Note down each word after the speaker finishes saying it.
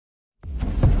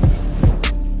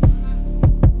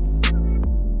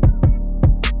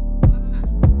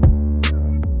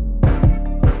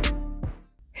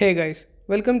Hey guys,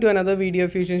 welcome to another video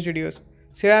of Fusion Studios.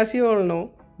 So as you all know,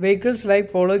 vehicles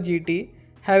like Polo GT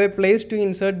have a place to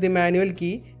insert the manual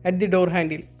key at the door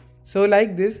handle. So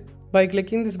like this, by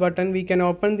clicking this button we can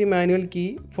open the manual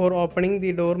key for opening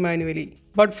the door manually.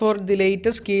 But for the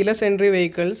latest keyless entry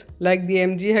vehicles like the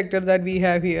MG Hector that we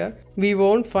have here, we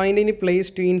won't find any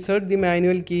place to insert the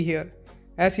manual key here.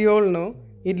 As you all know,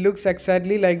 it looks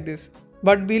exactly like this.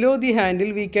 But below the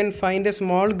handle we can find a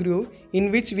small groove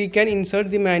in which we can insert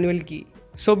the manual key.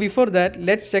 So before that,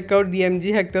 let's check out the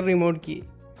MG Hector remote key.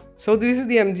 So this is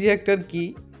the MG Hector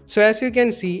key. So as you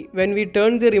can see, when we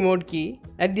turn the remote key,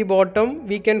 at the bottom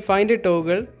we can find a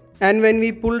toggle, and when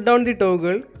we pull down the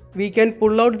toggle, we can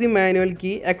pull out the manual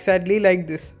key exactly like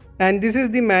this. And this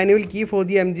is the manual key for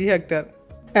the MG Hector.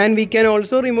 And we can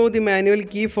also remove the manual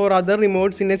key for other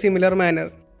remotes in a similar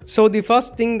manner. So the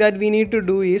first thing that we need to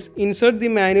do is insert the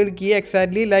manual key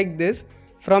exactly like this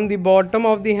from the bottom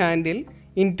of the handle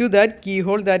into that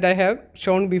keyhole that I have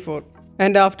shown before.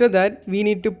 And after that we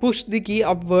need to push the key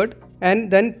upward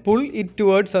and then pull it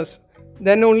towards us.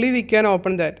 Then only we can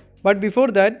open that. But before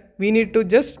that we need to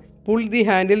just pull the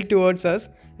handle towards us,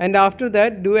 and after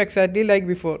that do exactly like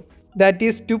before. That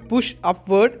is to push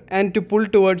upward and to pull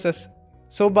towards us.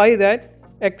 So by that,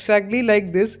 exactly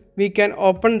like this, we can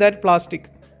open that plastic.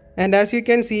 And as you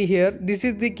can see here, this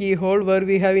is the keyhole where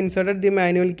we have inserted the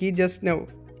manual key just now.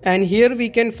 And here we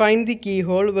can find the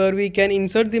keyhole where we can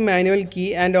insert the manual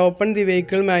key and open the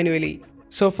vehicle manually.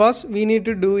 So first we need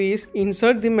to do is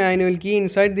insert the manual key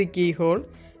inside the keyhole,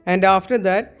 and after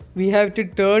that we have to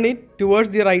turn it towards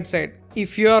the right side.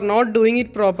 If you are not doing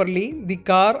it properly, the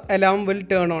car alarm will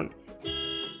turn on.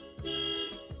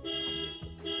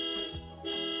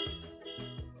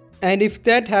 And if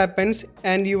that happens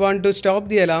and you want to stop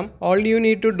the alarm, all you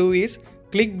need to do is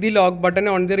click the lock button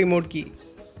on the remote key.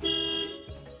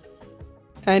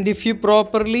 And if you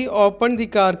properly open the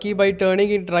car key by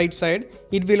turning it right side,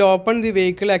 it will open the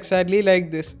vehicle exactly like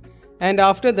this. And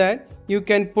after that, you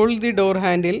can pull the door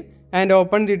handle and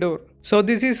open the door. So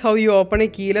this is how you open a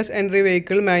keyless entry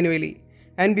vehicle manually.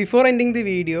 And before ending the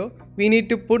video, we need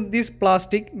to put this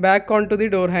plastic back onto the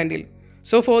door handle.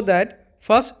 So for that,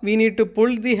 first we need to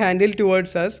pull the handle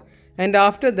towards us, and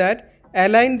after that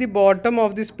align the bottom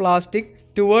of this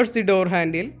plastic towards the door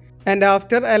handle, and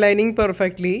after aligning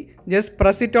perfectly, just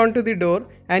press it onto the door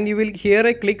and you will hear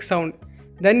a click sound.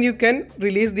 Then you can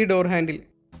release the door handle.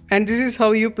 And this is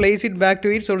how you place it back to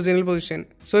its original position.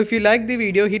 So if you like the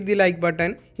video, hit the like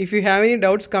button. If you have any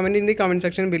doubts, comment in the comment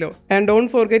section below. And don't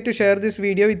forget to share this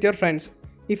video with your friends.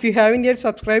 If you haven't yet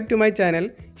subscribed to my channel,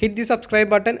 hit the subscribe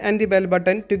button and the bell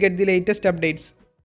button to get the latest updates.